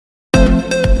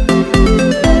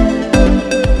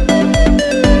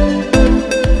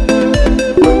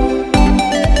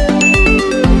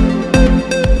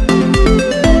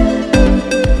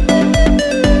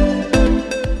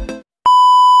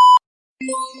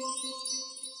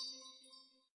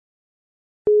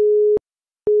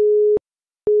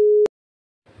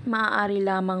maaari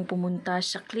lamang pumunta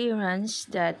sa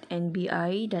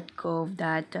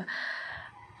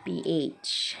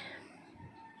clearance.nbi.gov.ph.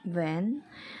 Then,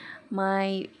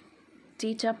 may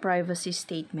data privacy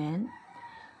statement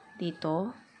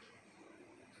dito.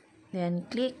 Then,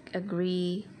 click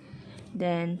agree.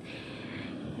 Then,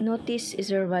 notice is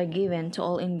hereby given to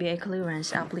all NBI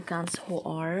clearance applicants who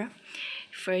are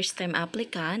first-time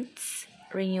applicants,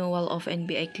 renewal of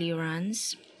NBI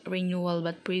clearance, renewal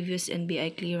but previous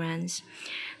NBI clearance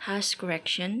has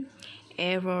correction,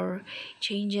 error,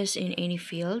 changes in any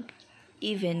field,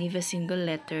 even if a single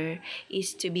letter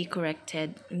is to be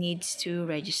corrected, needs to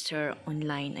register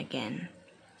online again.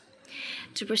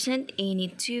 To present any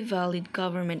two valid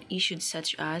government issued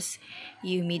such as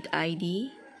UMID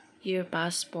ID, your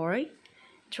passport,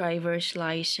 driver's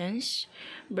license,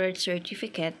 birth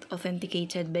certificate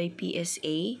authenticated by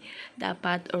PSA,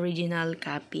 dapat original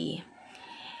copy.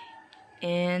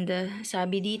 And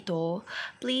sabi dito,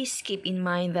 please keep in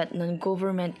mind that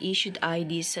non-government issued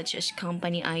IDs such as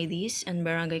company IDs and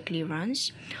barangay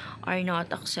clearance are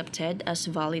not accepted as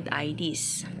valid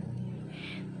IDs.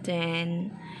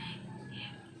 Then,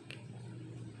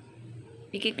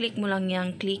 i-click mo lang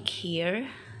yung click here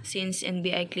since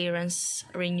NBI clearance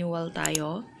renewal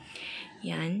tayo.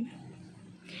 Yan.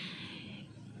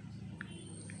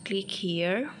 Click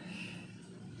here.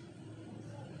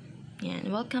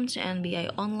 Yan. Welcome to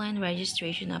NBI online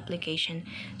registration application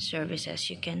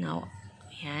services. You can now.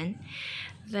 Yan.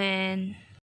 Then,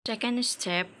 second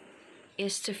step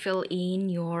is to fill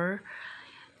in your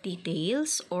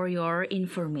details or your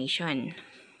information.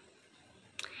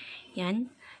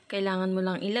 Yan. Kailangan mo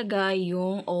lang ilagay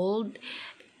yung old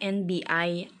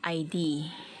NBI ID.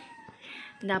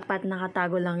 Dapat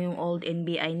nakatago lang yung old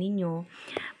NBI ninyo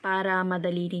para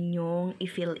madali ninyong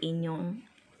i-fill in yung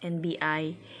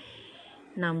NBI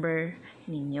number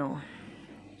ninyo.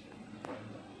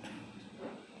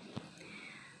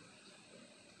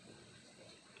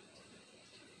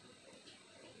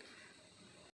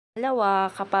 Dalawa,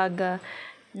 kapag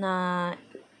na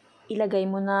ilagay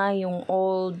mo na yung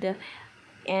old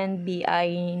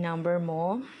NBI number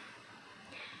mo,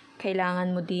 kailangan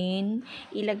mo din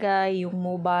ilagay yung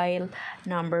mobile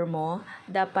number mo.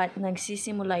 Dapat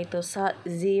nagsisimula ito sa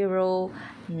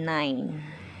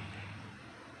 09.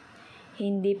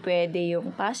 Hindi pwede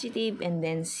yung positive and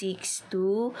then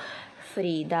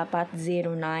 623. Dapat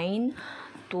 0929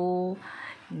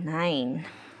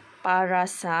 para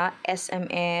sa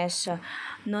SMS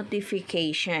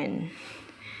notification.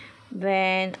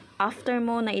 Then, after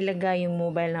mo na ilagay yung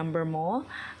mobile number mo,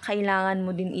 kailangan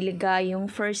mo din ilagay yung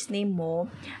first name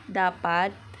mo.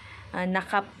 Dapat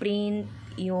nakaprint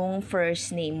yung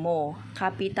first name mo.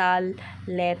 Capital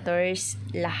letters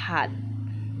lahat.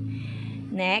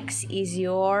 Next is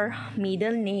your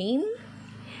middle name.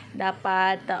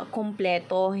 Dapat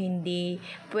kompleto, hindi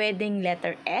pwedeng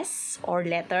letter S or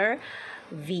letter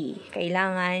V.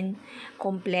 Kailangan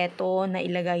kompleto na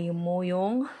ilagay mo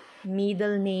yung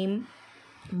middle name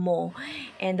mo.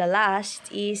 And the last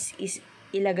is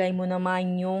ilagay mo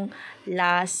naman yung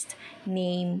last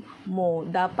name mo.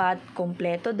 Dapat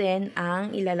kompleto din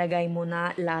ang ilalagay mo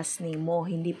na last name mo.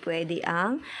 Hindi pwede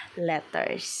ang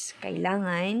letters.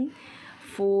 Kailangan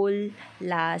full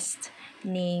last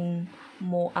name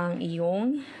mo ang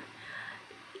iyong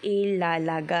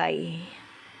ilalagay.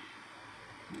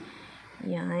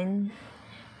 Yan.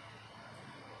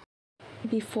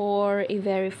 Before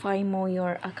i-verify mo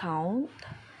your account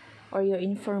or your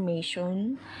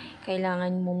information,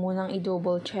 kailangan mo munang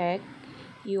i-double check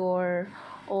your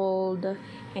old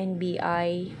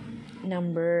NBI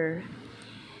number.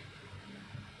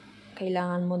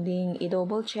 Kailangan mo ding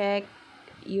i-double check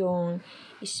yung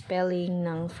spelling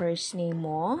ng first name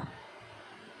mo.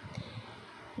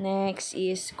 Next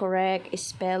is correct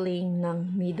spelling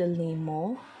ng middle name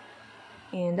mo.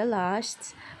 And the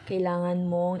last, kailangan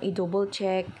mong i-double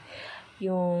check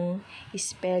yung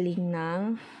spelling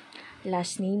ng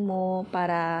last name mo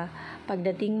para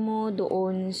pagdating mo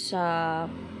doon sa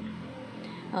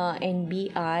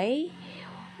NBI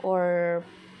or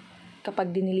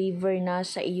kapag dineliver na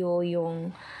sa iyo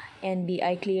yung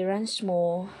NBI clearance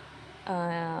mo,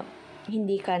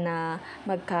 hindi ka na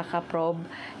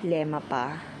magkakaproblema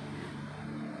pa.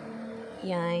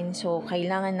 Yan. So,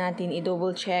 kailangan natin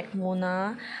i-double check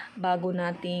muna bago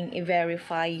nating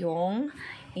i-verify yung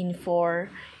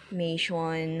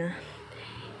information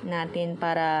natin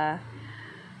para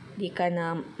di ka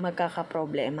na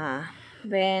magkakaproblema.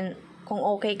 Then, kung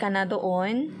okay ka na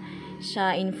doon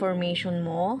sa information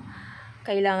mo,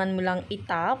 kailangan mo lang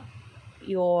i-tap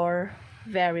your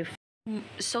verify.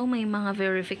 So, may mga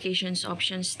verifications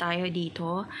options tayo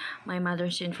dito. My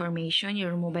mother's information,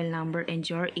 your mobile number, and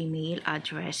your email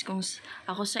address. Kung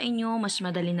ako sa inyo, mas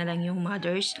madali na lang yung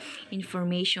mother's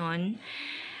information.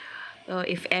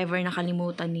 If ever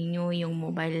nakalimutan ninyo yung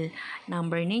mobile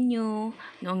number ninyo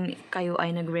nung kayo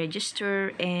ay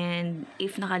nag-register, and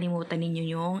if nakalimutan ninyo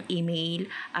yung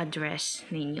email address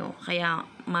ninyo. Kaya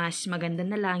mas maganda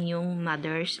na lang yung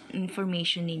mother's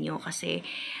information ninyo kasi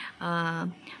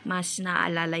mas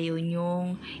naalala yun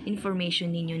yung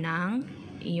information ninyo ng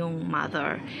yung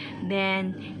mother.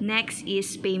 Then, next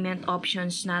is payment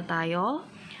options na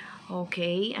tayo.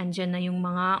 Okay, andyan na yung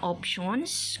mga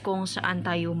options kung saan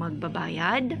tayo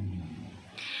magbabayad.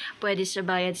 Pwede sa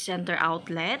bayad center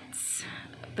outlets,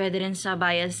 pwede rin sa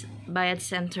bayad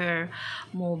center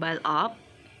mobile app,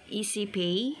 Easy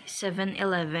Pay,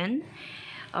 7-Eleven,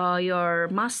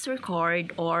 your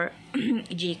MasterCard or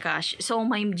GCash. So,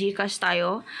 may GCash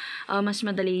tayo. Mas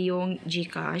madali yung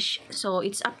GCash. So,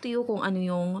 it's up to you kung ano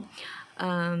yung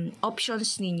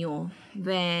options ninyo.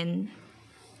 Then,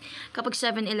 kapag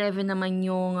 7-Eleven naman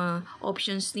yung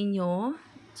options ninyo,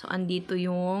 so andito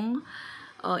yung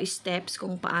steps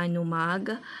kung paano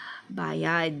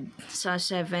magbayad sa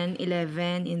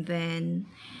 7-Eleven, and then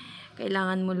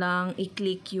kailangan mo lang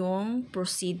i-click yung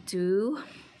proceed to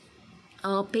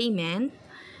payment.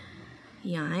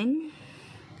 Yan.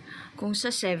 Kung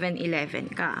sa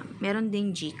 7-Eleven ka, meron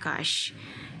ding GCash.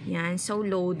 Yan, so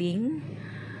loading.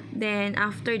 Then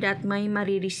after that, may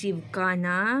marireceive ka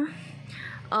na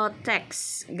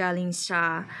text galing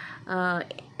sa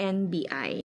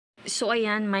NBI. So,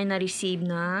 ayan, may na-receive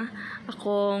na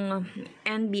akong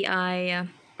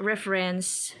NBI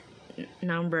reference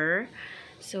number.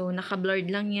 So,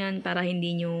 naka-blurred lang yan para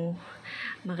hindi nyo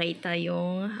makita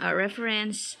yung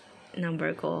reference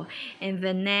number ko. And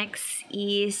the next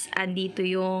is, andito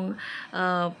yung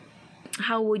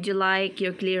how would you like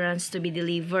your clearance to be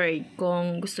delivered?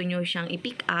 Kung gusto nyo siyang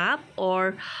i-pick up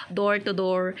or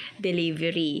door-to-door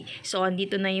delivery. So,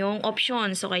 andito na yung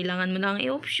option. So, kailangan mo lang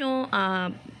i-option,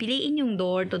 piliin yung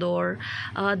door-to-door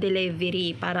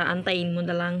delivery para antayin mo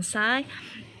na lang sa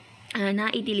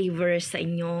na-i-deliver sa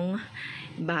inyong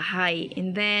bahay.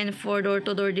 And then, for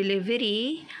door-to-door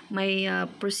delivery, may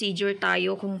procedure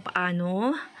tayo kung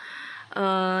paano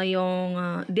yung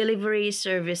delivery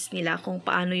service nila, kung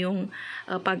paano yung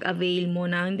pag-avail mo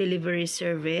ng delivery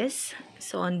service.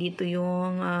 So, andito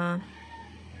yung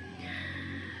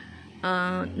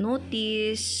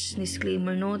notice,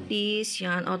 disclaimer notice,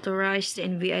 yan, authorized the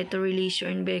NBI to release your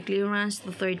NBI clearance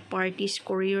to third parties,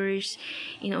 couriers,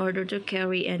 in order to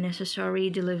carry a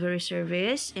necessary delivery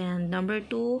service. And number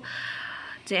 2,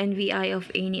 the NBI of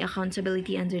any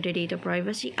accountability under the Data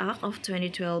Privacy Act of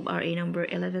 2012 RA number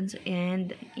 11.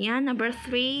 And yan, number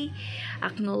 3,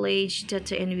 acknowledge that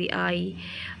the NBI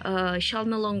shall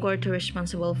no longer be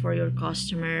responsible for your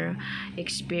customer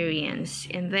experience.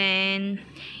 And then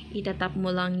itatap mo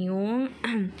lang yung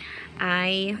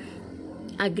I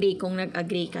agree kung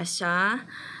nag-agree ka sa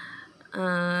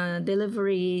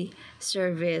delivery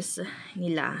service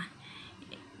nila.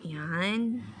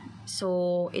 Yan.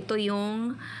 So, ito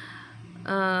yung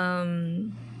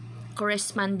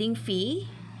corresponding fee.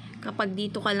 Kapag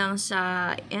dito ka lang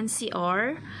sa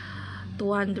NCR,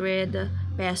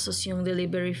 200 pesos yung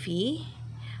delivery fee.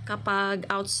 Kapag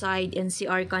outside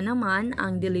NCR ka naman,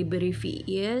 ang delivery fee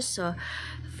is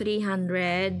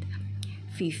 350.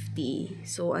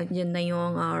 So, andyan na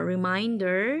yung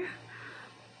reminder,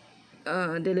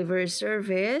 delivery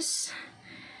service.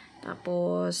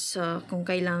 Tapos, kung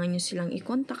kailangan nyo silang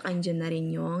i-contact, andyan na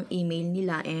rin yung email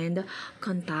nila and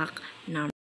contact number.